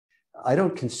I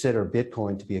don't consider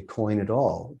Bitcoin to be a coin at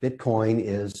all. Bitcoin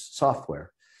is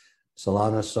software.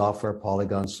 Solana software,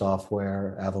 Polygon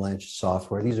software, Avalanche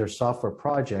software. These are software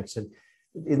projects. And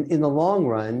in the long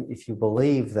run, if you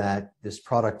believe that this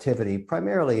productivity,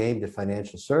 primarily aimed at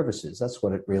financial services, that's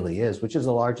what it really is, which is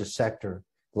the largest sector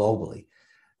globally,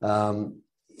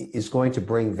 is going to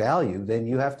bring value, then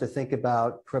you have to think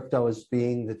about crypto as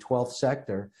being the 12th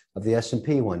sector of the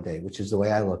S&P one day, which is the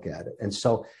way I look at it. And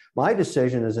so my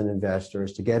decision as an investor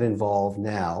is to get involved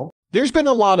now. There's been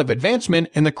a lot of advancement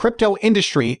in the crypto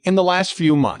industry in the last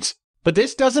few months, but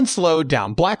this doesn't slow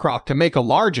down BlackRock to make a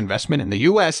large investment in the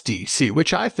USDC,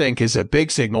 which I think is a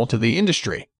big signal to the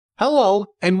industry. Hello,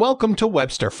 and welcome to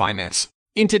Webster Finance.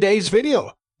 In today's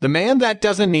video, the man that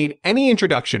doesn't need any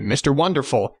introduction, Mr.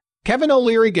 Wonderful, Kevin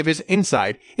O'Leary, give his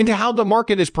insight into how the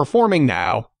market is performing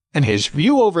now and his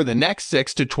view over the next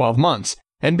 6 to 12 months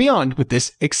and beyond with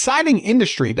this exciting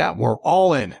industry that we're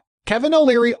all in. Kevin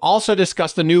O'Leary also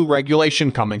discussed the new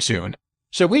regulation coming soon,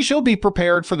 so we shall be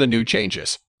prepared for the new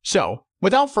changes. So,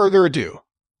 without further ado,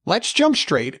 let's jump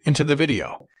straight into the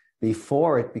video.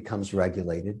 Before it becomes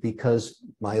regulated, because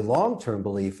my long-term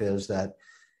belief is that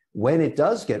when it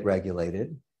does get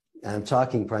regulated, and I'm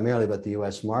talking primarily about the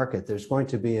US market, there's going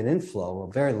to be an inflow,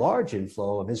 a very large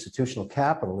inflow of institutional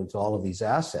capital into all of these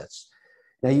assets.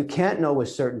 Now, you can't know with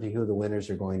certainty who the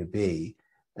winners are going to be,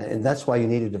 and that's why you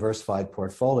need a diversified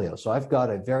portfolio. So I've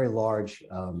got a very large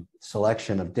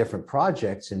selection of different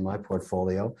projects in my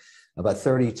portfolio, about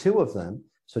 32 of them.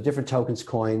 So different tokens,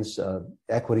 coins,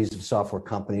 equities of software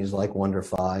companies like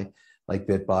Wonderfy, like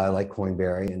Bitbuy, like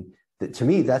Coinberry. And to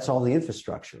me, that's all the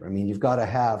infrastructure. I mean, you've got to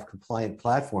have compliant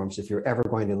platforms if you're ever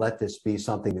going to let this be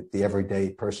something that the everyday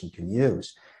person can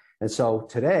use. And so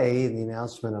today, in the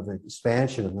announcement of the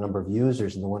expansion of the number of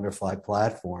users in the Wonderfy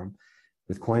platform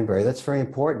with Coinberry, that's very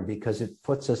important because it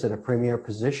puts us in a premier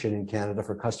position in Canada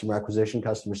for customer acquisition,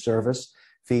 customer service,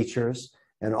 features,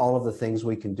 and all of the things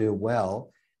we can do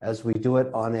well as we do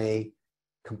it on a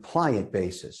compliant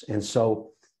basis. And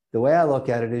so the way I look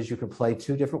at it is you can play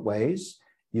two different ways.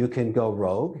 You can go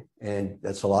rogue, and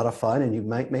that's a lot of fun, and you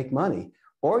might make money.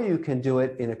 Or you can do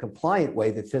it in a compliant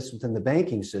way that fits within the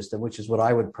banking system, which is what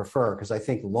I would prefer, because I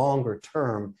think longer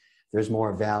term, there's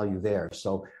more value there.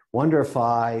 So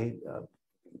Wonderfy,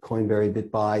 Coinberry,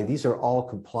 Bitbuy, these are all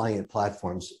compliant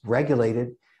platforms,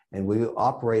 regulated, and we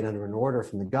operate under an order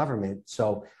from the government.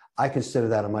 So I consider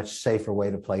that a much safer way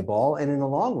to play ball, and in the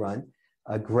long run,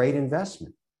 a great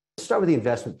investment. Let's start with the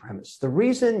investment premise. The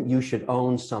reason you should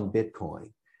own some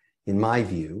Bitcoin, in my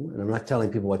view, and I'm not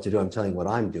telling people what to do, I'm telling you what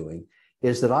I'm doing,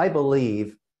 is that I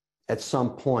believe at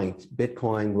some point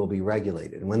Bitcoin will be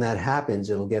regulated. And when that happens,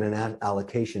 it'll get an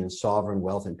allocation in sovereign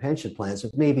wealth and pension plans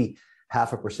of maybe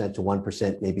 0.5% to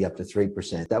 1%, maybe up to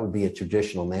 3%. That would be a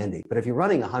traditional mandate. But if you're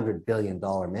running a $100 billion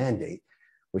mandate,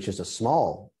 which is a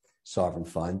small sovereign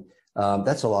fund,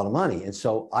 that's a lot of money. And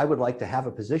so I would like to have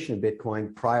a position in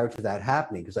Bitcoin prior to that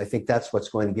happening, because I think that's what's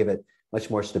going to give it much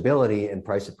more stability and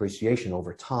price appreciation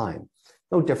over time.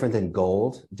 No different than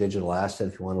gold, digital asset,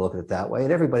 if you want to look at it that way.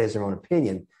 And everybody has their own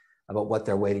opinion about what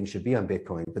their weighting should be on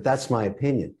Bitcoin, but that's my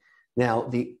opinion. Now,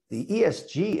 the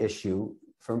ESG issue,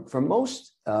 for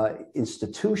most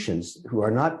institutions who are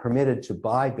not permitted to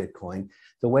buy Bitcoin,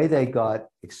 the way they got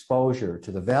exposure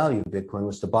to the value of Bitcoin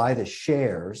was to buy the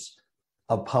shares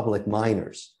of public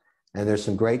miners. And there's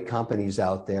some great companies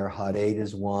out there. Hut 8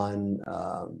 is one,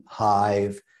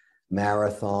 Hive,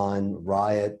 Marathon,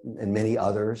 Riot, and many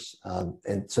others.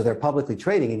 And so they're publicly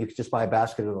trading, and you could just buy a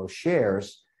basket of those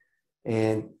shares,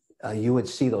 and you would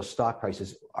see those stock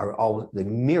prices are all, they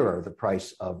mirror the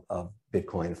price of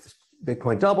Bitcoin. If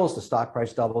Bitcoin doubles, the stock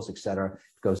price doubles, et cetera. If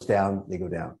it goes down, they go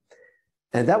down.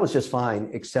 And that was just fine,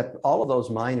 except all of those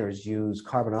miners use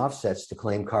carbon offsets to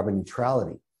claim carbon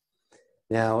neutrality.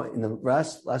 Now, in the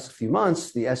last few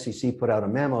months, the SEC put out a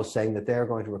memo saying that they're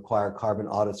going to require carbon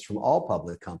audits from all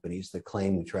public companies that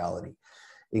claim neutrality,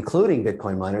 including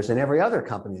Bitcoin miners and every other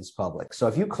company that's public. So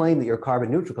if you claim that you're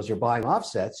carbon neutral because you're buying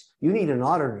offsets, you need an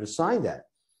auditor to sign that.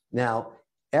 Now,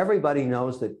 everybody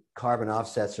knows that carbon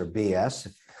offsets are BS,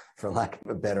 for lack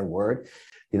of a better word.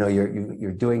 You know,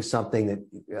 you're doing something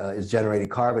that is generating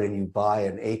carbon, and you buy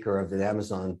an acre of the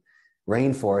Amazon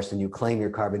rainforest and you claim you're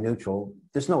carbon neutral.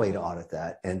 There's no way to audit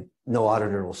that, and no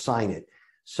auditor will sign it.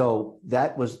 So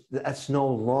that's no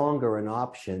longer an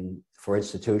option for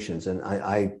institutions. And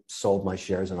I sold my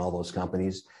shares in all those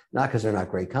companies, not because they're not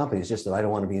great companies, just that I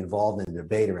don't want to be involved in the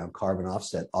debate around carbon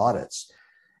offset audits.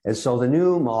 And so the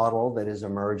new model that is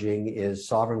emerging is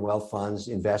sovereign wealth funds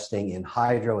investing in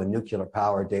hydro and nuclear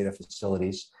power data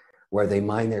facilities where they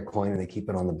mine their coin and they keep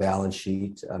it on the balance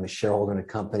sheet. I'm a shareholder in a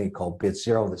company called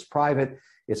BitZero that's private.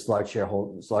 Its largest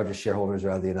shareholders are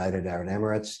out of the United Arab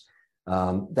Emirates.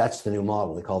 That's the new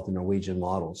model. They call it the Norwegian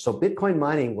model. So Bitcoin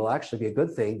mining will actually be a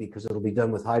good thing because it'll be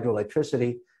done with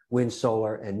hydroelectricity, wind,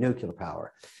 solar, and nuclear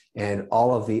power. And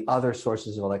all of the other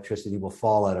sources of electricity will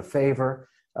fall out of favor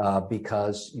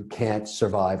because you can't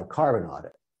survive a carbon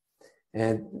audit.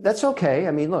 And that's okay.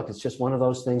 I mean, look, it's just one of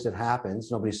those things that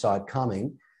happens. Nobody saw it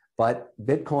coming, but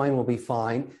Bitcoin will be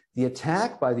fine. The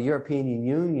attack by the European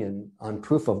Union on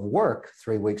proof of work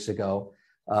 3 weeks ago,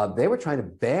 they were trying to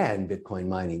ban Bitcoin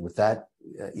mining with that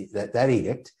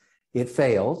edict. It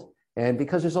failed. And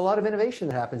because there's a lot of innovation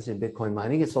that happens in Bitcoin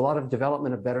mining, it's a lot of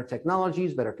development of better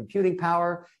technologies, better computing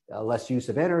power, less use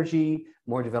of energy,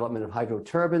 more development of hydro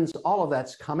turbines. All of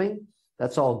that's coming.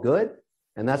 That's all good.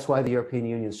 And that's why the European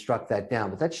Union struck that down.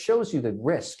 But that shows you the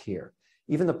risk here.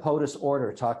 Even the POTUS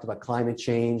order talked about climate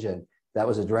change, and that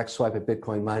was a direct swipe at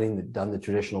Bitcoin mining done the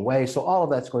traditional way. So all of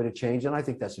that's going to change, and I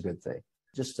think that's a good thing.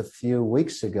 Just a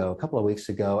couple of weeks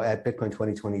ago at Bitcoin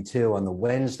 2022 on the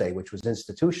Wednesday, which was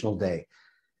Institutional Day,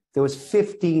 there was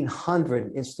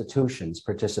 1,500 institutions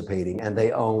participating, and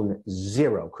they own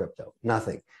zero crypto,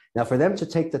 nothing. Now, for them to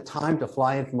take the time to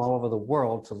fly in from all over the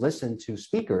world to listen to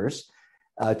speakers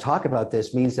talk about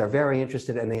this means they're very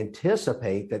interested and they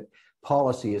anticipate that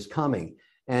policy is coming.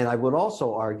 And I would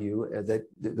also argue that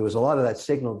there was a lot of that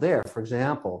signal there. For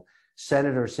example,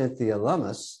 Senator Cynthia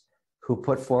Lummis, who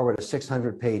put forward a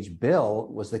 600-page bill,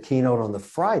 was the keynote on the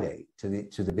Friday to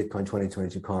the Bitcoin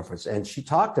 2022 conference. And she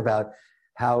talked about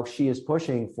how she is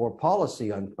pushing for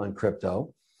policy on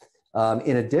crypto.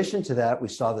 In addition to that, we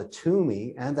saw the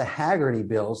Toomey and the Haggerty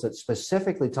bills that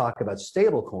specifically talk about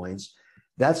stable coins.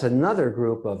 That's another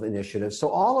group of initiatives. So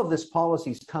all of this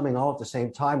policy is coming all at the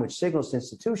same time, which signals to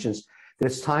institutions that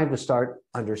it's time to start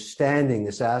understanding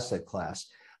this asset class.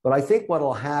 But I think what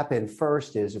will happen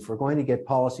first is if we're going to get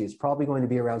policy, it's probably going to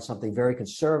be around something very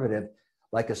conservative,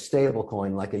 like a stable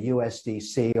coin, like a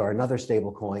USDC or another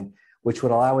stable coin, which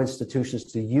would allow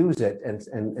institutions to use it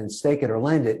and stake it or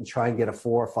lend it and try and get a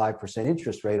 4 or 5%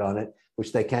 interest rate on it,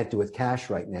 which they can't do with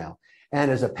cash right now. And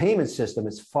as a payment system,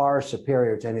 it's far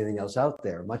superior to anything else out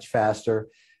there, much faster,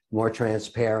 more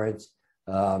transparent,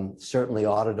 certainly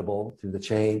auditable through the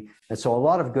chain. And so a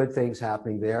lot of good things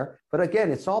happening there. But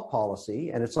again, it's all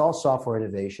policy and it's all software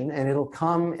innovation, and it'll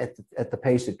come at the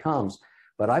pace it comes.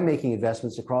 But I'm making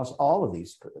investments across all of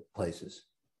these places.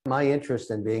 My interest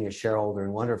in being a shareholder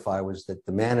in Wonderfy was that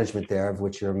the management there, of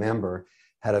which you're a member,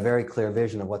 had a very clear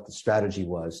vision of what the strategy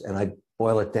was. And I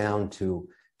boil it down to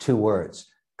 2 words: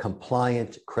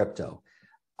 compliant crypto.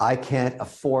 I can't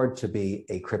afford to be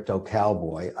a crypto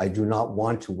cowboy. I do not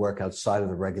want to work outside of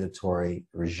the regulatory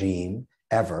regime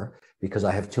ever, because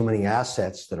I have too many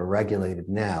assets that are regulated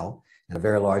now and a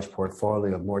very large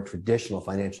portfolio of more traditional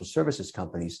financial services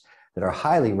companies that are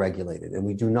highly regulated, and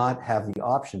we do not have the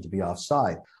option to be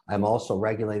offside. I'm also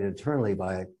regulated internally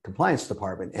by a compliance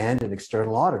department and an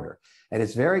external auditor. And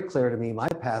it's very clear to me my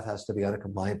path has to be on a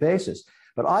compliant basis.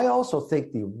 But I also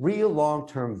think the real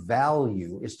long-term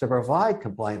value is to provide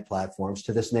compliant platforms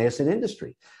to this nascent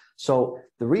industry. So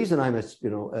the reason I'm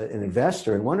an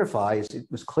investor in Wonderfy is it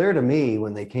was clear to me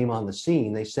when they came on the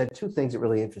scene, they said 2 things that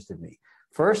really interested me.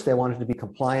 First, they wanted to be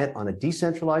compliant on a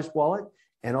decentralized wallet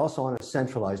and also on a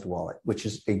centralized wallet, which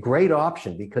is a great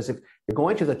option, because if you're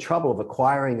going to the trouble of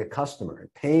acquiring a customer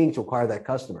and paying to acquire that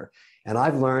customer, and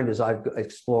I've learned as I've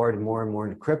explored more and more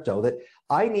into crypto that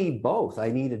I need both.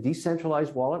 I need a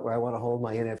decentralized wallet where I want to hold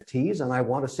my NFTs, and I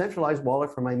want a centralized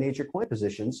wallet for my major coin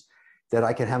positions that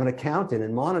I can have an account in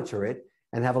and monitor it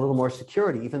and have a little more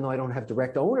security. Even though I don't have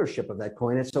direct ownership of that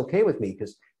coin, it's okay with me,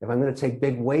 because if I'm going to take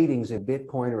big weightings in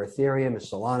Bitcoin or Ethereum or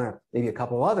Solana, maybe a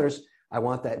couple of others, I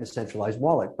want that in a centralized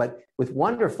wallet. But with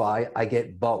Wonderfy, I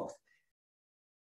get both.